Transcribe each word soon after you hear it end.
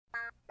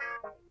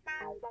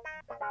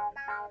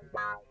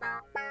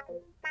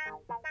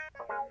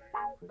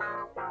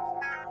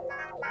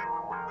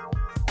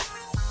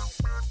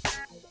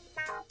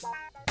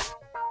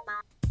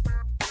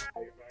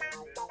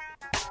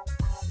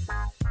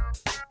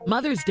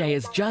Mother's Day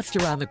is just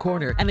around the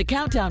corner, and the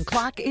countdown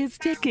clock is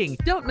ticking.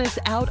 Don't miss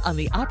out on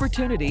the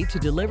opportunity to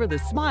deliver the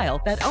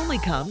smile that only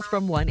comes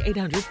from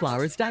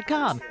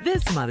 1-800-Flowers.com.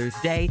 This Mother's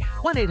Day,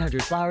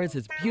 1-800-Flowers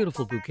has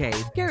beautiful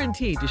bouquets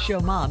guaranteed to show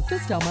Mom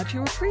just how much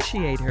you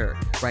appreciate her.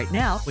 Right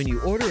now, when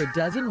you order a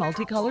dozen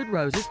multicolored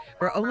roses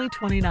for only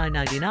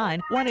 $29.99,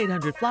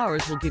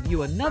 1-800-Flowers will give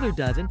you another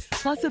dozen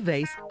plus a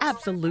vase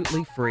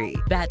absolutely free.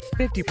 That's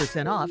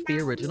 50% off the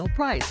original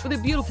price. With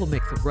a beautiful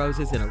mix of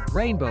roses in a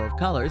rainbow of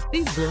colors,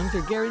 these blooms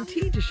are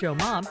guaranteed to show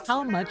Mom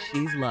how much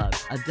she's loved.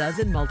 A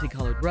dozen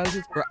multicolored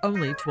roses for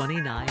only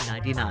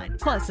 $29.99,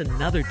 plus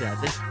another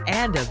dozen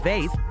and a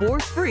vase for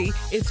free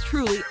is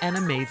truly an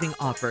amazing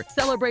offer.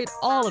 Celebrate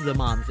all of the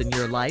moms in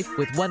your life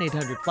with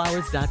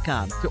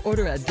 1-800-Flowers.com. To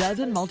order a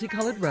dozen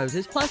multicolored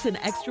roses plus an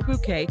extra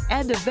bouquet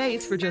and a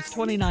vase for just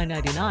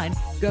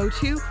 $29.99, go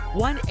to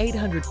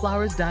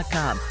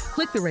 1-800-Flowers.com.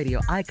 Click the radio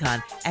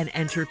icon and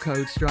enter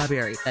code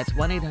STRAWBERRY. That's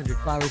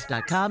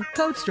 1-800-Flowers.com,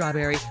 code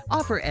STRAWBERRY.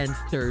 Offer ends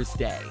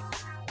Thursday.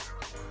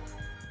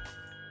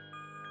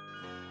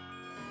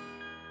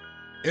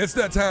 It's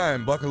that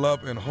time. Buckle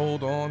up and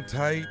hold on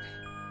tight.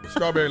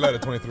 Strawberry Letter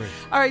 23.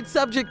 All right,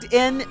 subject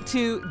in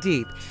too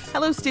deep.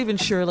 Hello, Stephen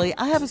Shirley.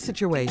 I have a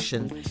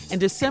situation. In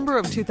December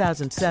of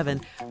 2007,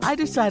 I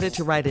decided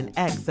to write an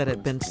ex that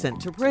had been sent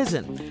to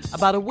prison.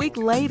 About a week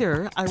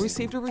later, I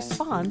received a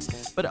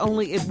response, but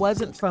only it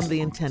wasn't from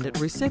the intended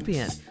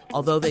recipient,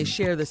 although they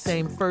share the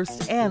same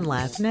first and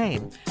last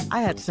name.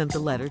 I had sent the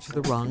letter to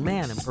the wrong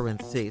man, in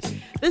parentheses.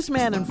 This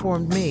man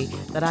informed me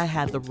that I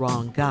had the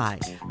wrong guy.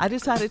 I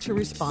decided to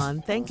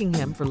respond, thanking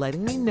him for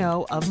letting me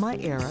know of my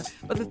error,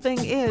 but the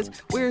thing is,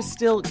 we're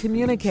still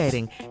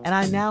communicating, and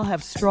I now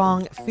have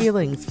strong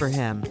feelings for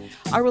him.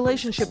 Our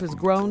relationship has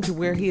grown to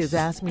where he has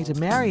asked me to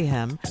marry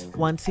him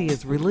once he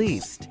is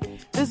released.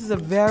 This is a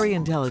very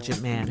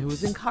intelligent man who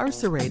is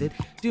incarcerated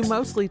due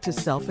mostly to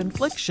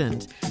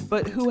self-inflictions,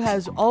 but who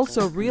has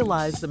also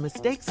realized the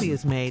mistakes he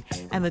has made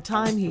and the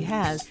time he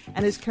has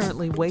and is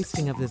currently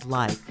wasting of his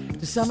life.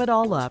 To sum it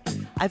all up,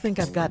 I think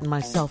I've gotten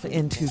myself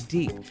in too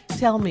deep.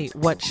 Tell me,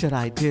 what should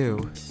I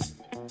do?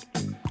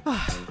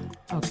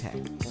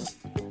 Okay.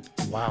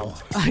 Wow.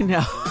 I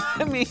know.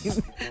 I mean...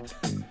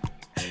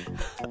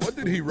 What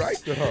did he write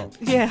to her?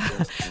 Yeah.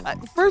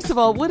 First of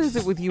all, what is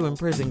it with you in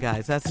prison,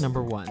 guys? That's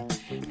number one.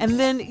 And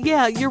then,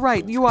 yeah, you're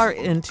right. You are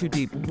in too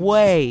deep.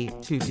 Way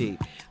too deep.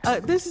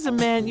 This is a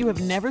man you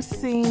have never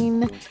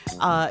seen.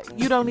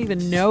 You don't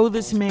even know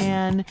this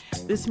man.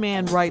 This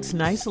man writes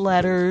nice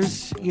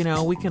letters. You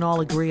know, we can all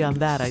agree on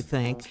that, I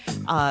think.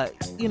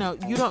 You know,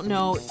 you don't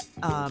know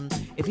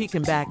if he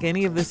can back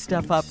any of this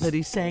stuff up that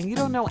he's saying. You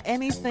don't know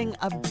anything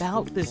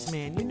about this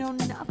man. You know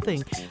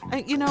nothing.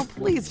 You know,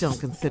 please don't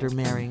consider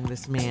marrying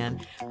this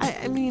man.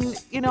 I mean,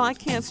 you know, I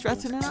can't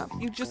stress it enough.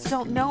 You just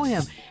don't know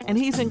him. And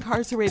he's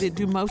incarcerated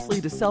due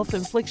mostly to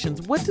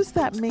self-inflictions. What does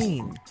that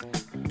mean?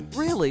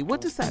 Really,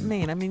 what does that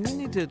mean? I mean, you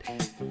need to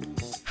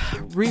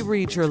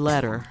reread your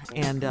letter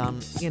and,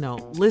 you know,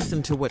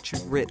 listen to what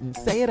you've written.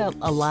 Say it out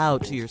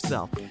aloud to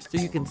yourself so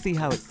you can see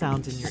how it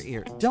sounds in your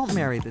ear. Don't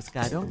marry this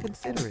guy. Don't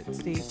consider it,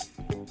 Steve.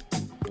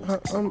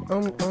 I'm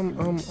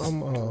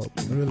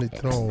really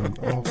thrown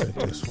off at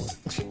this one.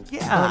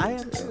 Yeah, I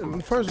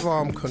am. First of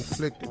all, I'm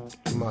conflicted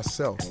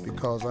myself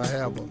because I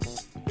have a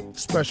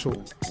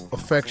special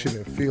affection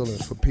and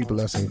feelings for people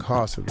that's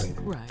incarcerated.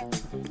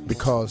 Right.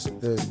 Because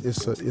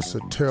it's a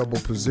terrible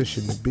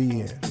position to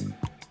be in.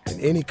 And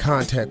any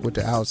contact with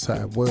the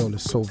outside world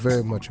is so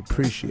very much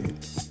appreciated.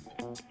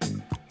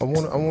 I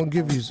want to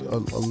give you a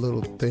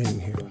little thing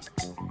here.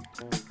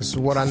 This is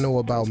what I know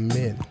about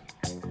men.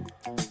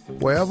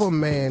 Wherever a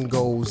man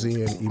goes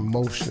in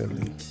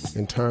emotionally,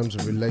 in terms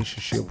of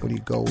relationship, when he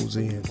goes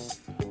in,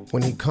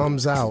 when he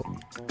comes out,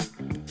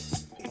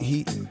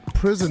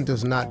 prison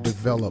does not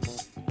develop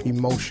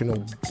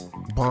emotional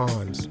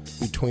bonds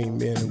between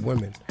men and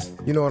women.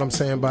 You know what I'm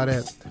saying by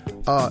that?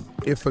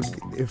 If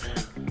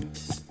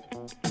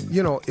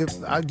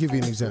I'll give you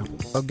an example.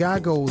 A guy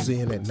goes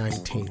in at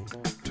 19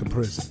 to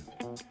prison.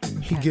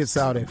 He gets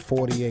out at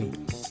 48.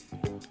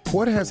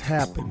 What has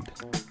happened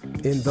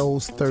in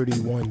those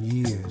 31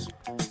 years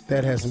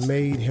that has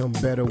made him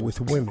better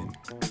with women?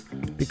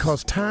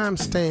 Because time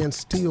stands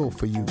still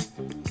for you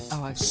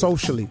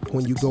socially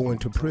when you go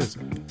into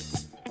prison.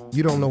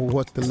 You don't know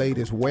what the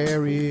latest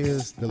wear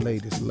is, the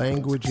latest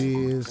language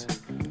is.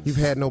 You've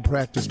had no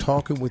practice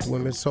talking with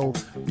women, so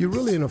you're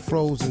really in a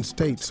frozen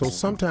state. So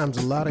sometimes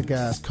a lot of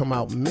guys come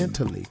out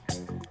mentally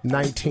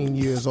 19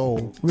 years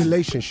old,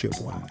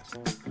 relationship-wise.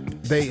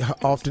 They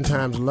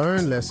oftentimes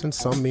learn lessons.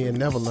 Some men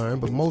never learn,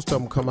 but most of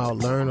them come out,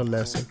 learn a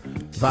lesson,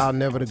 vow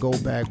never to go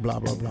back,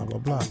 blah, blah, blah, blah,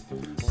 blah.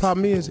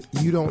 Problem is,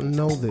 you don't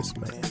know this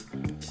man.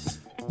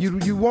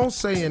 You won't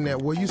say in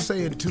that, well, you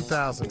say in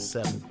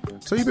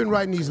 2007. So you've been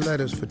writing these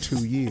letters for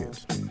 2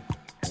 years.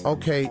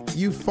 Okay,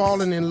 you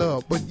fallen in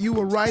love, but you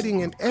were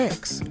writing an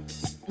ex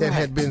that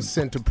had been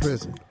sent to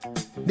prison.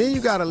 Then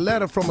you got a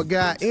letter from a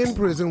guy in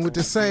prison with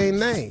the same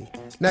name.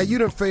 Now you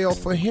done failed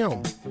for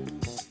him.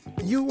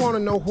 You want to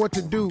know what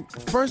to do.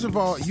 First of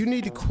all, you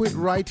need to quit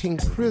writing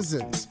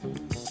prisons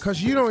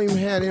because you don't even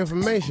have the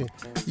information.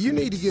 You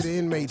need to get an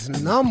inmate's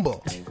number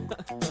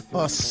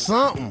or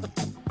something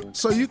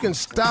so you can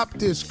stop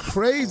this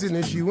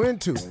craziness you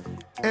into.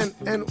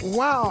 And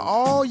why are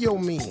all your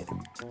men,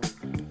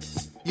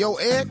 your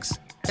ex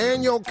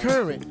and your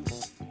current,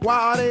 why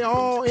are they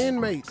all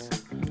inmates?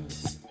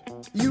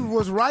 You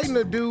was writing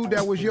a dude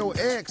that was your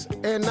ex,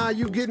 and now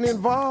you getting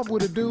involved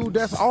with a dude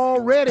that's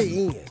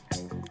already in.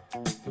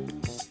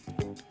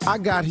 I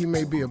got he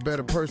may be a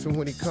better person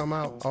when he come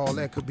out. All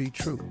that could be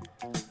true.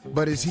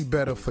 But is he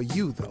better for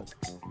you, though?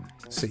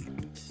 See.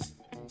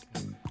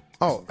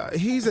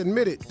 He's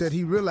admitted that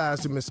he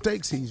realized the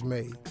mistakes he's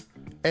made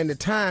and the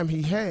time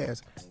he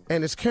has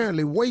and is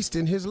currently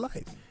wasting his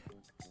life.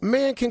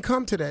 Man can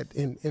come to that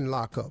in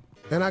lockup,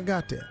 and I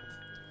got that.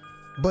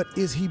 But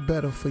is he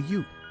better for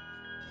you?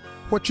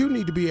 What you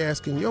need to be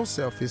asking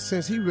yourself is,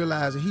 since he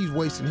realized that he's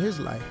wasting his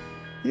life,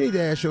 you need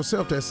to ask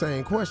yourself that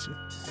same question.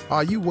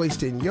 Are you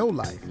wasting your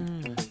life?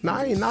 Now,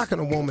 I ain't knocking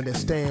a woman that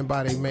stand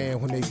by their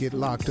man when they get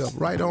locked up.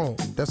 Right on.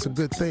 That's a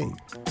good thing.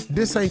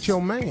 This ain't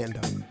your man,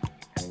 though.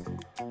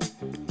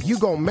 You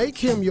gonna make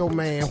him your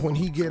man when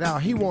he get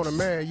out. He want to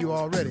marry you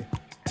already.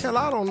 Hell,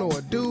 I don't know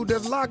a dude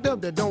that's locked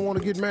up that don't want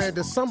to get married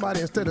to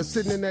somebody instead of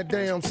sitting in that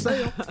damn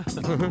cell.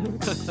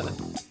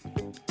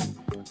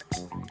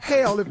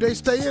 Hell, if they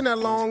stay in there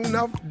long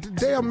enough,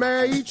 they'll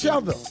marry each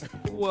other.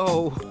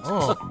 Whoa.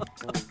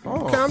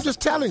 Okay, I'm just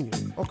telling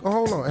you. Okay,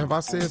 hold on. Have I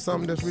said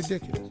something that's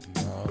ridiculous?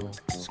 No.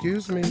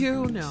 Excuse me?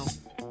 You know.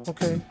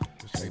 Okay.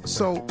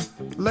 So,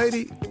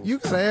 lady, you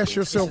got to ask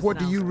yourself, what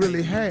do you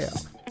really have?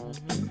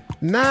 Mm-hmm.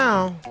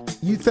 Now,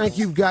 you think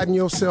you've gotten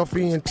yourself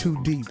in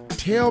too deep.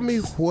 Tell me,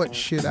 what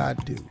should I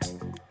do?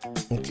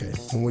 Okay,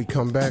 when we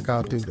come back,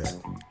 I'll do that.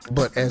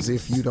 But as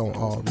if you don't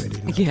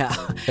already know. Yeah.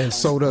 And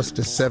so does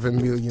the 7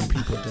 million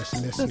people that's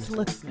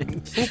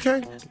listening.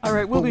 Okay? All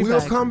right, we'll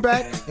we'll come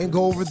back and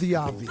go over the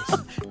obvious.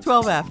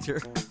 12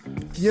 after.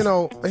 You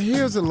know,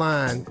 here's a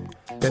line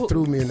that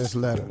threw me in this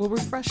letter. We'll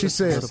refresh she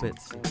says, a little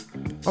bit,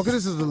 Steve. Okay,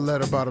 this is a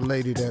letter about a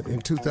lady that in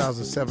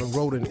 2007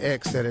 wrote an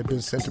ex that had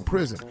been sent to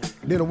prison.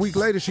 Then a week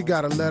later, she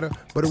got a letter,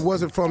 but it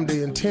wasn't from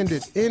the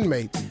intended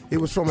inmate. It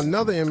was from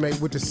another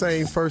inmate with the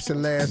same first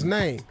and last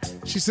name.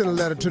 She sent a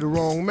letter to the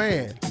wrong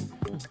man.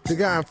 The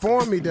guy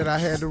informed me that I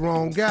had the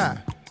wrong guy.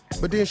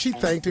 But then she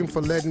thanked him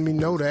for letting me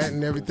know that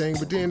and everything.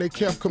 But then they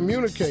kept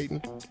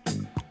communicating.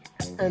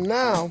 And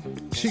now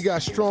she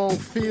got strong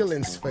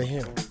feelings for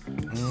him.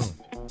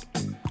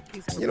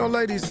 You know,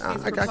 ladies,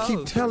 I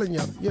keep telling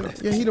you,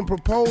 he done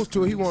proposed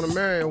to her. He want to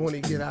marry her when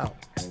he get out.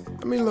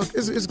 I mean, look,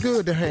 it's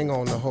good to hang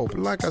on to hope.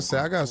 Like I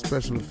said, I got a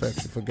special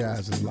affection for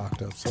guys that's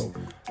locked up. So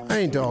I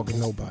ain't dogging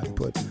nobody.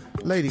 But,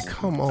 lady,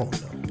 come on,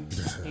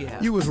 though. Yeah.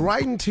 You was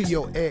writing to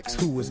your ex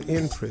who was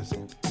in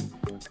prison.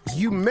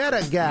 You met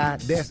a guy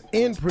that's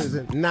in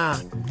prison. Nah,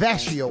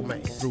 that's your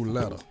man. Through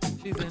letter.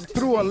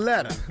 Through a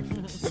letter.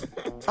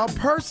 A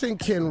person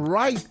can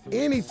write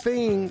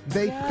anything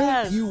they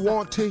think you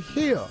want to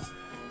hear.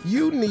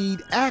 You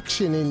need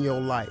action in your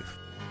life.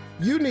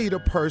 You need a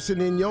person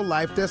in your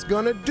life that's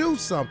going to do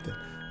something.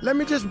 Let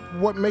me just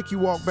make you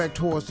walk back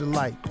towards the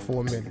light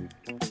for a minute.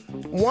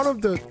 One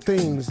of the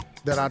things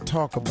that I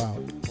talk about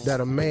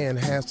that a man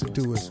has to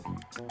do is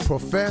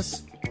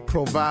profess,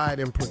 provide,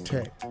 and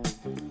protect.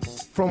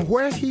 From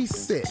where he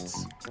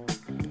sits,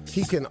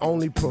 he can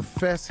only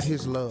profess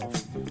his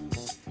love.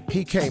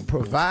 He can't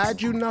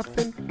provide you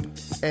nothing,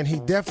 and he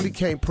definitely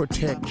can't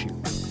protect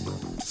you.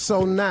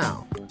 So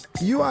now,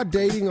 you are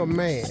dating a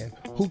man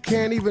who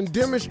can't even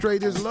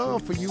demonstrate his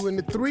love for you in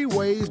the 3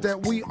 ways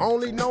that we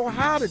only know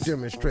how to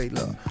demonstrate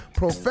love.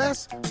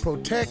 Profess,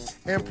 protect,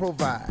 and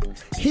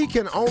provide. He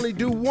can only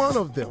do one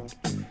of them.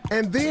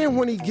 And then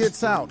when he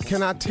gets out,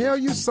 can I tell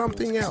you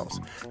something else?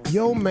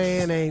 Your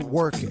man ain't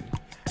working.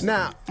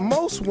 Now,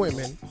 most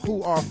women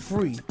who are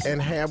free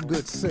and have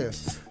good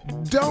sense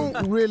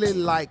don't really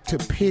like to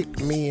pick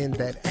men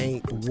that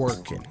ain't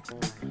working.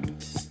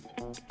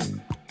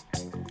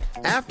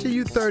 After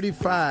you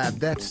 35,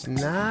 that's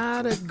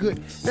not a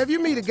good... Now, if you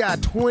meet a guy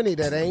 20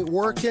 that ain't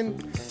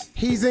working,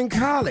 he's in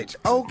college.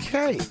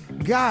 Okay,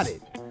 got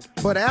it.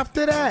 But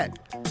after that,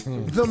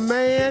 the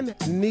man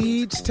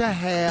needs to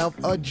have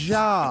a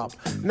job.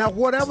 Now,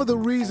 whatever the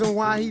reason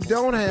why he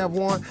don't have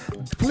one,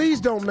 please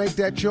don't make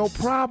that your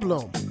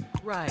problem.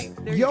 Right.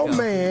 Your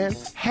man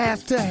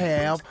has to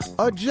have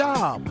a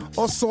job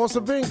or source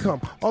of income.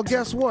 Or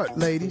guess what,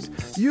 ladies?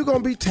 You're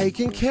going to be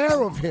taking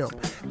care of him.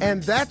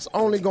 And that's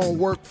only going to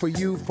work for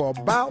you for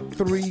about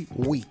 3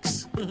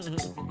 weeks.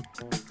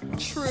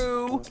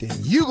 True. Then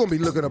you're going to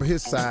be looking up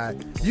his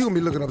side. You're going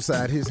to be looking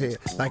upside his head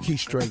like he's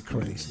straight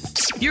crazy.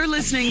 You're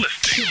listening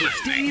to the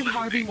Steve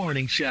Harvey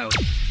Morning Show.